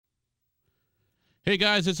Hey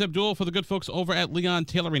guys, it's Abdul for the good folks over at Leon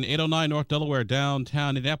Tailoring, 809 North Delaware,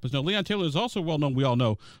 downtown Indianapolis. Now, Leon Tailor is also well known, we all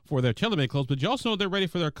know, for their tailor-made clothes, but you also know they're ready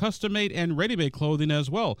for their custom-made and ready-made clothing as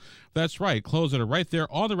well. That's right, clothes that are right there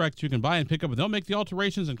on the rack that you can buy and pick up, and they'll make the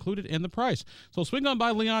alterations included in the price. So swing on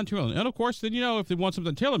by Leon Tailoring. And of course, then if they want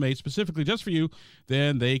something tailor-made specifically just for you,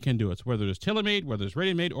 then they can do it. So whether it's tailor-made, whether it's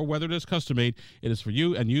ready-made, or whether it is custom-made, it is for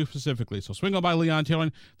you and you specifically. So swing on by Leon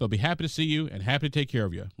Tailoring. They'll be happy to see you and happy to take care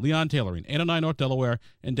of you. Leon Tailoring, 809 North Delaware,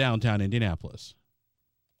 and downtown Indianapolis.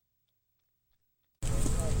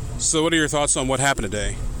 So what are your thoughts on what happened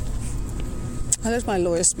today? I'll let my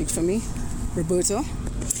lawyer speak for me. Roberto.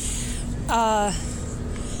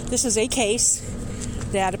 This is a case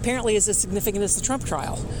that apparently is as significant as the Trump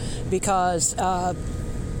trial because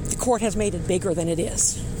the court has made it bigger than it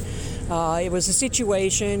is. It was a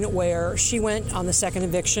situation where she went on the second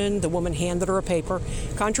eviction. The woman handed her a paper.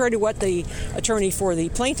 Contrary to what the attorney for the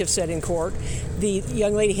plaintiff said in court, the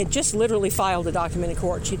young lady had just literally filed a document in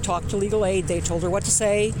court. She talked to legal aid. They told her what to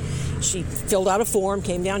say. She filled out a form,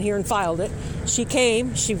 came down here and filed it. She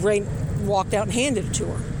walked out and handed it to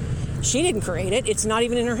her. She didn't create it. It's not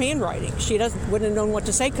even in her handwriting. She wouldn't have known what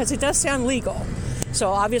to say because it does sound legal. So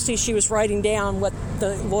obviously she was writing down what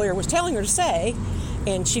the lawyer was telling her to say,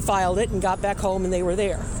 and she filed it and got back home and they were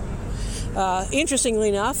there. Interestingly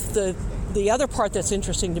enough, the other part that's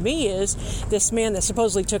interesting to me is this man that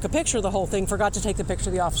supposedly took a picture of the whole thing forgot to take the picture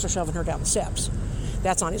of the officer shoving her down the steps.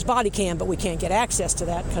 That's on his body cam, but we can't get access to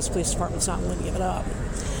that because the police department's not willing to give it up.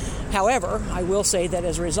 However, I will say that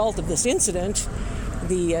as a result of this incident,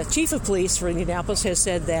 the chief of police for Indianapolis has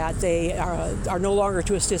said that they are no longer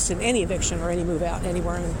to assist in any eviction or any move out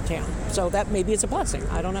anywhere in town. So that maybe it's a blessing.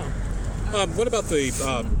 I don't know. What about the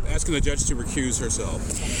asking the judge to recuse herself?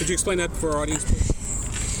 Could you explain that for our audience, please?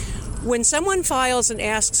 When someone files and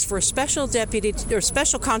asks for a special deputy or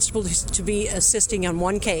special constable to be assisting on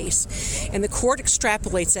one case, and the court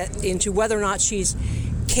extrapolates that into whether or not she's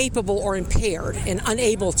capable or impaired and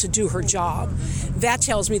unable to do her job, that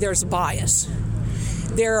tells me there's a bias.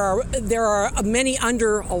 There are many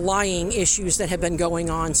underlying issues that have been going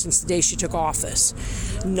on since the day she took office,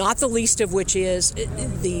 not the least of which is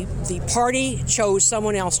the party chose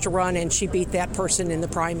someone else to run and she beat that person in the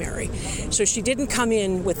primary. So she didn't come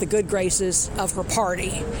in with the good graces of her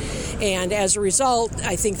party. And as a result,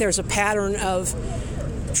 I think there's a pattern of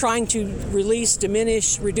trying to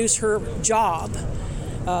reduce her job.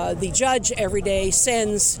 The judge every day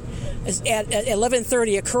sends... At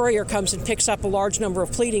 11:30, a courier comes and picks up a large number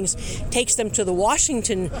of pleadings, takes them to the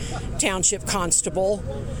Washington Township constable,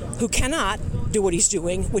 who cannot do what he's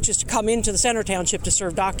doing, which is to come into the Center Township to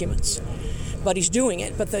serve documents. But he's doing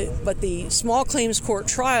it. But the small claims court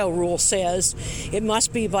trial rule says it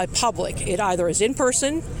must be by public. It either is in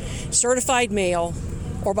person, certified mail,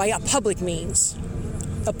 or by a public means.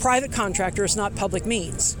 A private contractor is not public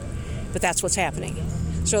means, but that's what's happening.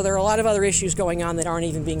 So there are a lot of other issues going on that aren't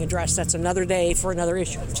even being addressed. That's another day for another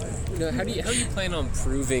issue. How do you plan on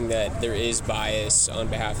proving that there is bias on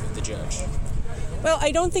behalf of the judge? Well,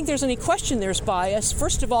 I don't think there's any question there's bias.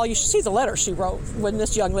 First of all, you should see the letter she wrote when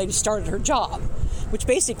this young lady started her job, which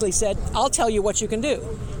basically said, I'll tell you what you can do.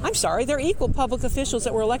 I'm sorry, they're equal public officials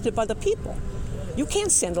that were elected by the people. You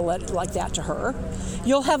can't send a letter like that to her.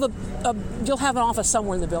 You'll have an office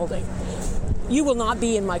somewhere in the building. You will not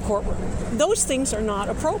be in my courtroom. Those things are not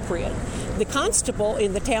appropriate. The constable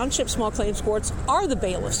in the township small claims courts are the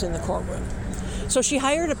bailiffs in the courtroom. So she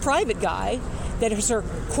hired a private guy that is her,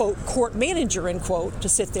 quote, court manager, end quote, to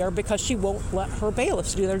sit there because she won't let her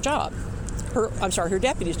bailiffs do their job. Her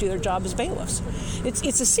deputies do their job as bailiffs.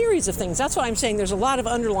 It's a series of things. That's why I'm saying there's a lot of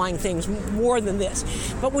underlying things more than this.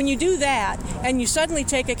 But when you do that and you suddenly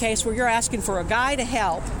take a case where you're asking for a guy to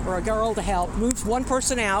help or a girl to help, move one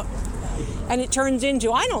person out, and it turns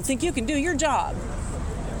into, I don't think you can do your job.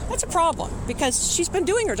 That's a problem because she's been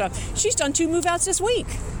doing her job. She's done 2 move-outs this week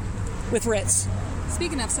with writs.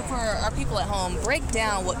 Speaking of, so for our people at home, break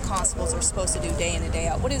down what constables are supposed to do day in and day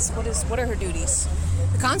out. What are her duties?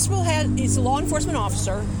 The constable is a law enforcement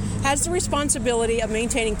officer, has the responsibility of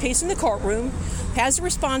maintaining peace in the courtroom, has the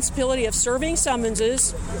responsibility of serving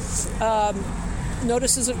summonses,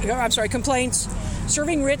 complaints,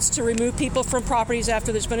 serving writs to remove people from properties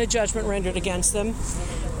after there's been a judgment rendered against them.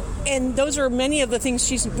 And those are many of the things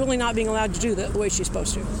she's really not being allowed to do the way she's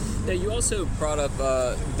supposed to. Now, you also brought up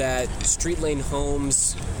that street lane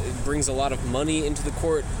homes brings a lot of money into the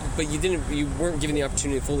court, but you weren't given the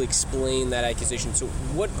opportunity to fully explain that accusation. So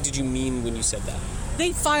what did you mean when you said that?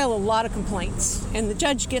 They file a lot of complaints, and the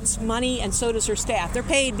judge gets money, and so does her staff. They're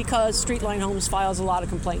paid because Street Lane Homes files a lot of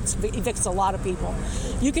complaints, evicts a lot of people.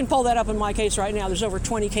 You can pull that up in my case right now. There's over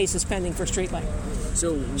 20 cases pending for Street Lane.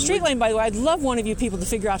 Street Lane, by the way, I'd love one of you people to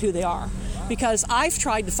figure out who they are, because I've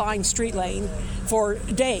tried to find Street Lane for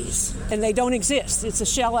days, and they don't exist. It's a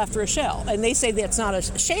shell after a shell, and they say that's not a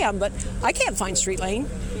sham, but I can't find Street Lane.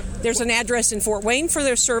 There's an address in Fort Wayne for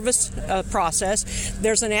their service process.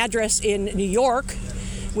 There's an address in New York,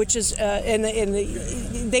 which is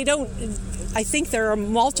they don't. I think there are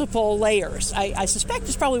multiple layers. I suspect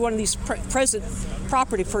it's probably one of these present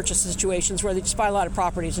property purchase situations where they just buy a lot of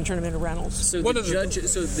properties and turn them into rentals. So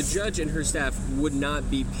the judge and her staff would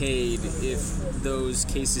not be paid if those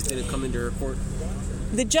cases didn't come into her court?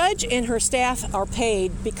 The judge and her staff are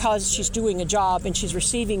paid because she's doing a job and she's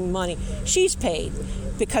receiving money. She's paid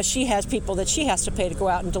because she has people that she has to pay to go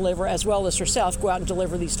out and deliver, as well as herself go out and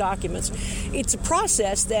deliver these documents. It's a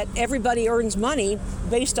process that everybody earns money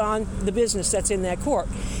based on the business that's in that court.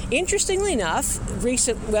 Interestingly enough, during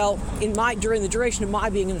the duration of my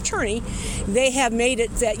being an attorney, they have made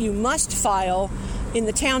it that you must file in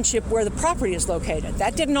the township where the property is located.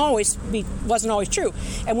 That wasn't always true.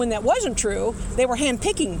 And when that wasn't true, they were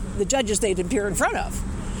handpicking the judges they'd appear in front of.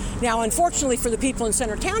 Now, unfortunately for the people in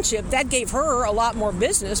Center Township, that gave her a lot more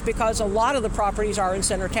business because a lot of the properties are in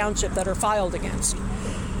Center Township that are filed against.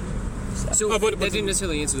 So that didn't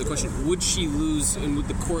necessarily answer the question. Would she lose, and would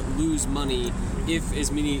the court lose money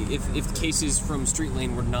if cases from Street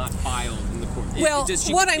Lane were not filed in the court? Well,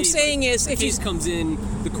 what I'm saying is, if a case comes in,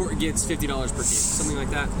 the court gets $50 per case, something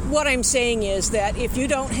like that. What I'm saying is that if you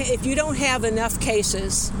don't have enough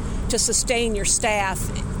cases to sustain your staff,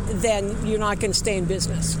 then you're not going to stay in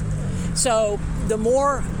business. So the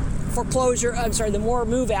more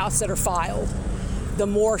move-outs that are filed, the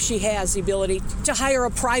more she has the ability to hire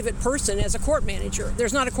a private person as a court manager.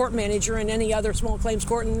 There's not a court manager in any other small claims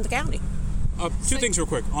court in the county. Two things real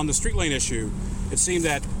quick. On the Street Lane issue, it seemed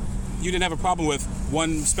that you didn't have a problem with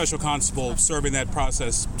one special constable serving that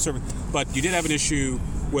process, but you did have an issue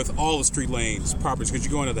with all the Street Lane's properties. Could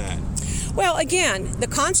you go into that? Well, again, the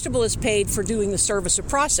constable is paid for doing the service of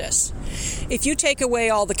process. If you take away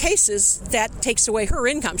all the cases, that takes away her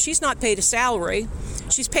income. She's not paid a salary.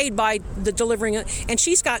 She's paid by the delivering, and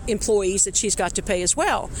she's got employees that she's got to pay as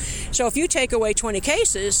well. So if you take away 20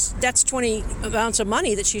 cases, that's 20 amounts of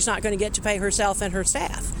money that she's not going to get to pay herself and her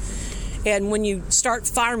staff. And when you start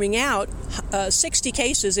farming out 60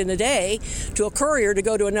 cases in a day to a courier to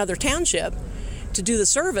go to another township to do the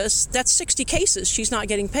service, that's 60 cases she's not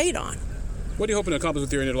getting paid on. What are you hoping to accomplish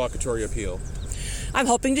with your interlocutory appeal? I'm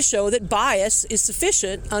hoping to show that bias is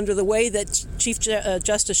sufficient under the way that Chief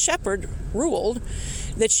Justice Shepard ruled,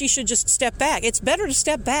 that she should just step back. It's better to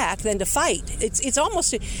step back than to fight. It's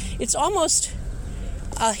almost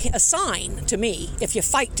a sign to me, if you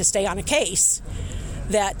fight to stay on a case,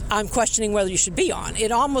 that I'm questioning whether you should be on.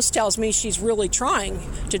 It almost tells me she's really trying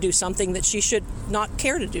to do something that she should not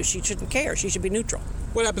care to do. She shouldn't care. She should be neutral.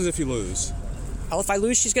 What happens if you lose? Well, if I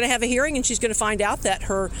lose, she's going to have a hearing, and she's going to find out that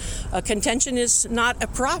her contention is not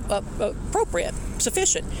appropriate,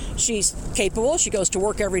 sufficient. She's capable. She goes to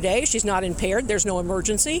work every day. She's not impaired. There's no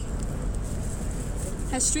emergency.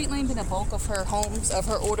 Has Street Lane been a bulk of her homes, of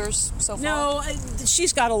her orders so far? No,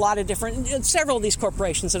 she's got a lot of several of these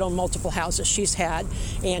corporations that own multiple houses she's had.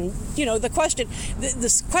 And, the question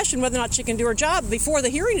whether or not she can do her job, before the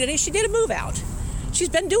hearing today, she did a move out. She's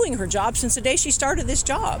been doing her job since the day she started this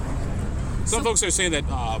job. Some folks are saying that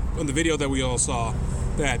in the video that we all saw,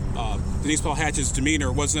 that Denise Paul Hatch's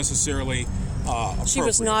demeanor wasn't necessarily appropriate. She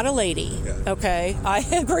was not a lady, okay? I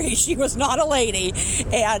agree. She was not a lady.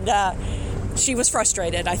 And she was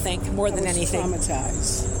frustrated, I think, more than anything.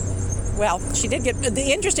 Traumatized. Well, she did get...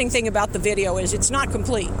 The interesting thing about the video is it's not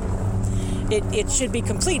complete. It should be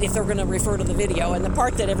complete if they're going to refer to the video. And the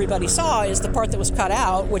part that everybody saw is the part that was cut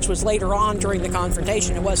out, which was later on during the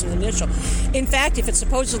confrontation. It wasn't initial. In fact, if it's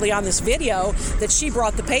supposedly on this video that she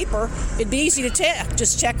brought the paper, it'd be easy to check.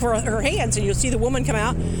 Just check her hands and you'll see the woman come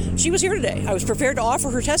out. She was here today. I was prepared to offer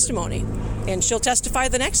her testimony, and she'll testify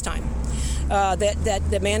the next time. That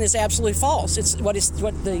the man is absolutely false. It's what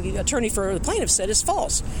the attorney for the plaintiff said is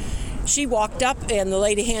false. She walked up and the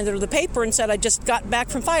lady handed her the paper and said, "I just got back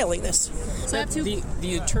from filing this." So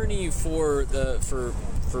the attorney for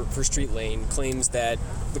Street Lane claims that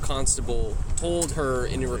the constable told her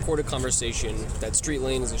in a recorded conversation that Street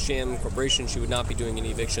Lane is a sham corporation. She would not be doing any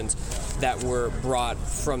evictions that were brought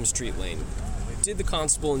from Street Lane. Did the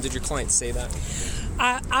constable and did your client say that?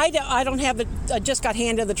 I don't have it. I just got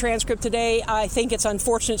handed the transcript today. I think it's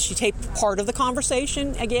unfortunate she taped part of the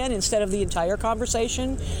conversation again instead of the entire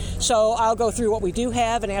conversation. So I'll go through what we do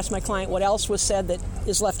have and ask my client what else was said that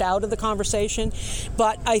is left out of the conversation.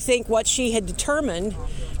 But I think what she had determined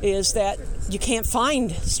is that you can't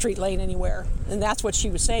find Street Lane anywhere. And that's what she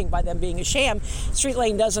was saying by them being a sham. Street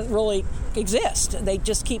Lane doesn't really exist. They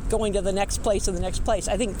just keep going to the next place and the next place.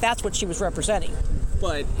 I think that's what she was representing.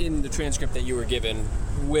 But in the transcript that you were given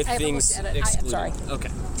with things excluded. Sorry. Okay.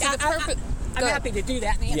 I'm happy to do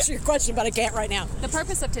that and answer your question, but I can't right now. The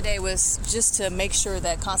purpose of today was just to make sure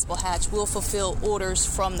that Constable Hatch will fulfill orders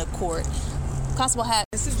from the court. Constable Hatch.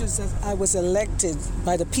 This is just that I was elected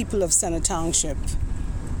by the people of Center Township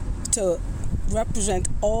to represent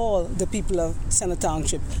all the people of Center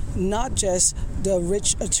Township, not just the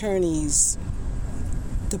rich attorneys,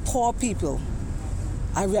 the poor people.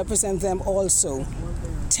 I represent them also.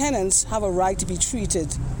 Tenants have a right to be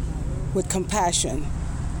treated with compassion.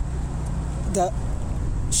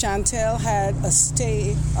 Chantel had a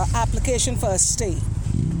stay, an application for a stay.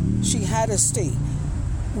 She had a stay.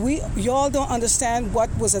 Y'all don't understand what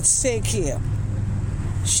was at stake here.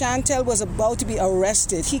 Chantel was about to be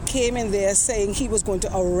arrested. He came in there saying he was going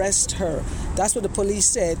to arrest her. That's what the police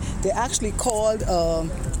said. They actually called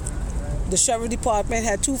the sheriff department,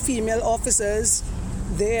 had 2 female officers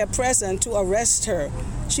there present to arrest her.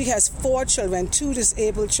 She has 4 children, 2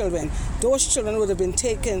 disabled children. Those children would have been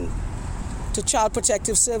taken to Child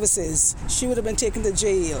Protective Services. She would have been taken to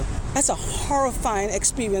jail. That's a horrifying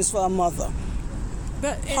experience for a mother.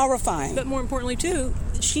 Horrifying. But more importantly, too,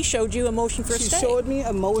 she showed you a motion for a stay. She showed me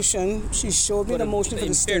a motion. She showed me the motion for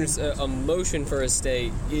the stay. In fairness, a motion for a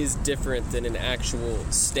stay is different than an actual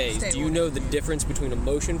stay. Do you know the difference between a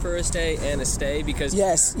motion for a stay and a stay? Because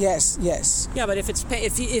yes. Yeah, but if it's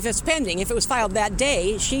pending, if it was filed that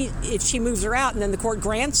day, if she moves her out and then the court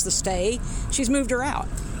grants the stay, she's moved her out.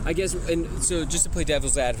 I guess, and so just to play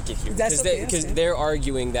devil's advocate here, because they're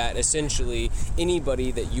arguing that essentially anybody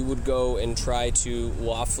that you would go and try to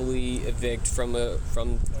lawfully evict from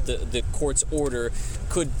the court's order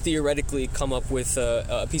could theoretically come up with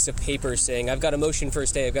a piece of paper saying, "I've got a motion for a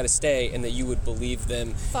stay, I've got a stay," and that you would believe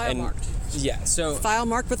them. File marked. Yeah, so file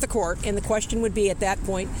marked with the court, and the question would be at that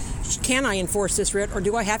point, can I enforce this writ, or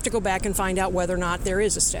do I have to go back and find out whether or not there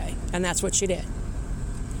is a stay? And that's what she did.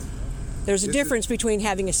 There's a difference between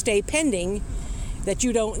having a stay pending that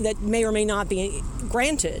may or may not be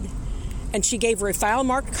granted, and she gave her a file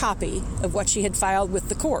marked copy of what she had filed with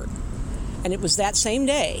the court, and it was that same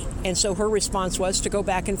day. And so her response was to go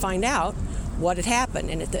back and find out what had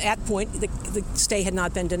happened. And at that point, the stay had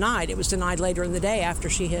not been denied. It was denied later in the day after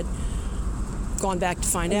she had gone back to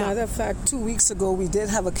find out. Matter of fact, 2 weeks ago we did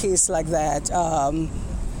have a case like that.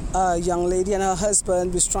 A young lady and her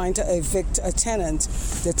husband was trying to evict a tenant.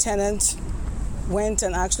 The tenant went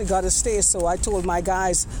and actually got a stay, so I told my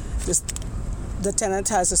guys, the tenant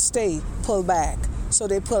has a stay, pull back. So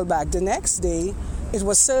they pulled back. The next day, it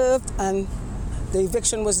was served and the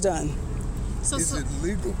eviction was done. Is it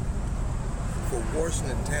legal for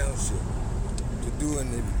Washington Township to do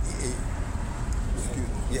an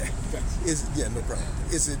no problem.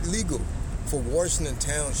 Is it legal for Washington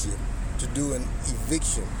Township to do an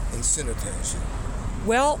eviction in Center Township?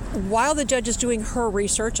 Well, while the judge is doing her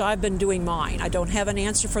research, I've been doing mine. I don't have an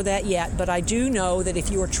answer for that yet, but I do know that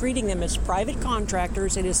if you are treating them as private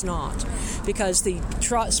contractors, it is not. Because the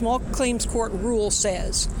small claims court rule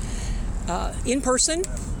says in person,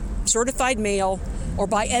 certified mail, or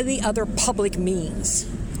by any other public means.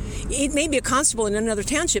 It may be a constable in another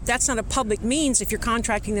township. That's not a public means if you're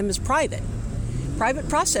contracting them as private. Private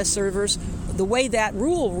process servers, the way that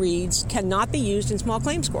rule reads, cannot be used in small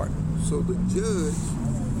claims court. So the judge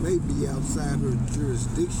may be outside her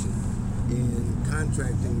jurisdiction in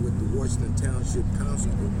contracting with the Washington Township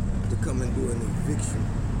Constable to come and do an eviction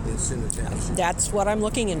in Center Township. That's what I'm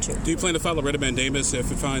looking into. Do you plan to file a writ of mandamus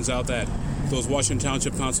if it finds out that those Washington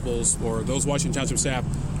Township constables or those Washington Township staff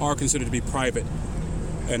are considered to be private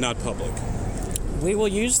and not public? We will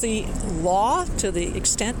use the law to the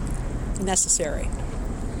extent necessary.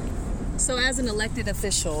 So as an elected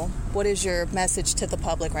official, what is your message to the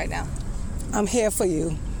public right now? I'm here for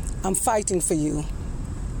you. I'm fighting for you.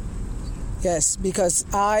 Yes, because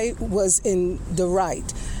I was in the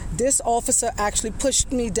right. This officer actually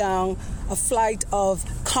pushed me down a flight of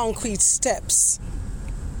concrete steps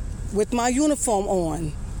with my uniform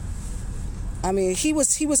on. I mean, he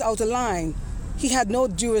was out of line. He had no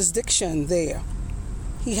jurisdiction there.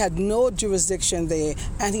 He had no jurisdiction there.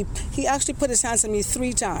 And he actually put his hands on me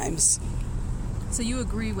 3 times. So you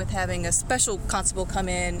agree with having a special constable come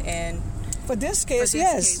in and For this case, For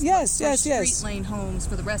yes. Street lane homes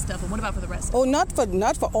for the rest of them. What about for the rest of them? Oh,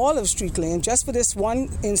 not for all of Street Lane, just for this one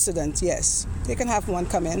incident, yes. They can have one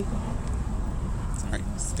come in. All right.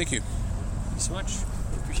 Thank you. Thank you so much.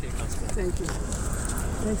 Appreciate it, Constable. Thank you.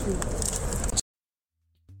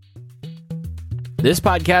 This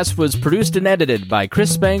podcast was produced and edited by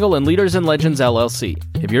Chris Spangle and Leaders and Legends LLC.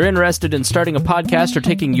 If you're interested in starting a podcast or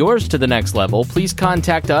taking yours to the next level, please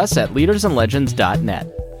contact us at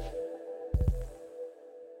leadersandlegends.net.